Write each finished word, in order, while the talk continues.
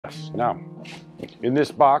Yes. Now, in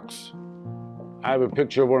this box, I have a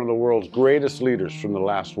picture of one of the world's greatest leaders from the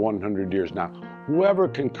last 100 years. Now, whoever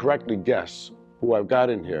can correctly guess who I've got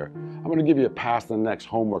in here, I'm going to give you a pass on the next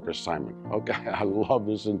homework assignment. Okay, I love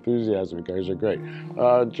this enthusiasm. You guys are great.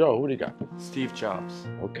 Joe, who do you got? Steve Jobs.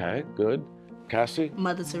 Okay, good. Cassie?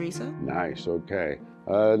 Mother Teresa. Nice, okay.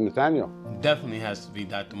 Nathaniel? Definitely has to be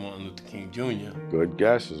Dr. Martin Luther King Jr. Good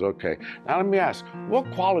guesses, okay. Now let me ask, what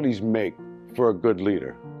qualities make for a good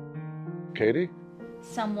leader? Katie?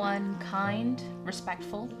 Someone kind,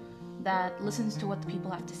 respectful, that listens to what the people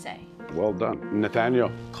have to say. Well done.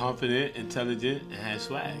 Nathaniel? Confident, intelligent, and has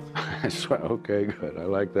swag. Okay, good. I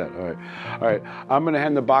like that. All right. All right. I'm going to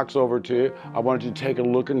hand the box over to you. I want you to take a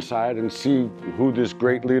look inside and see who this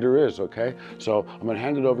great leader is, okay? So I'm going to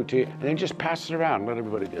hand it over to you, and then just pass it around. Let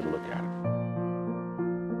everybody get a look at it.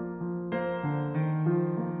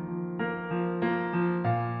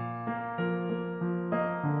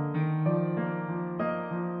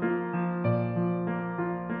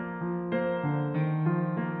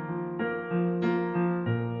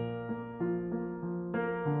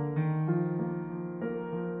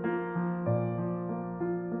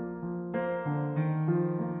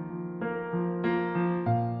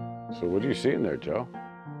 So what do you see in there, Joe?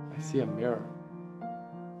 I see a mirror.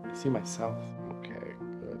 I see myself. Okay,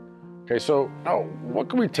 good. Okay, so now what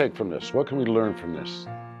can we take from this? What can we learn from this?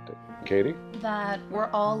 Katie? That we're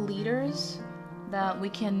all leaders, that we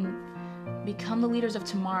can become the leaders of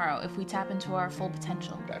tomorrow if we tap into our full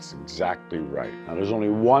potential. That's exactly right. Now there's only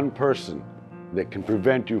one person that can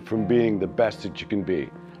prevent you from being the best that you can be.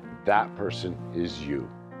 That person is you.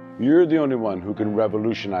 You're the only one who can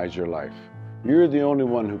revolutionize your life. You're the only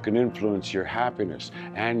one who can influence your happiness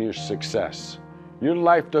and your success. Your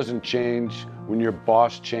life doesn't change when your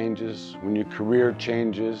boss changes, when your career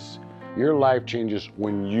changes. Your life changes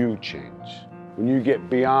when you change, when you get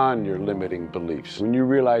beyond your limiting beliefs, when you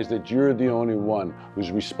realize that you're the only one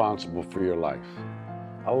who's responsible for your life.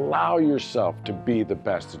 Allow yourself to be the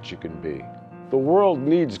best that you can be. The world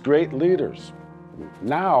needs great leaders,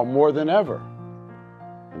 now more than ever.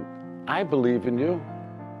 I believe in you.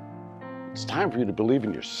 It's time for you to believe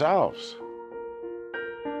in yourselves.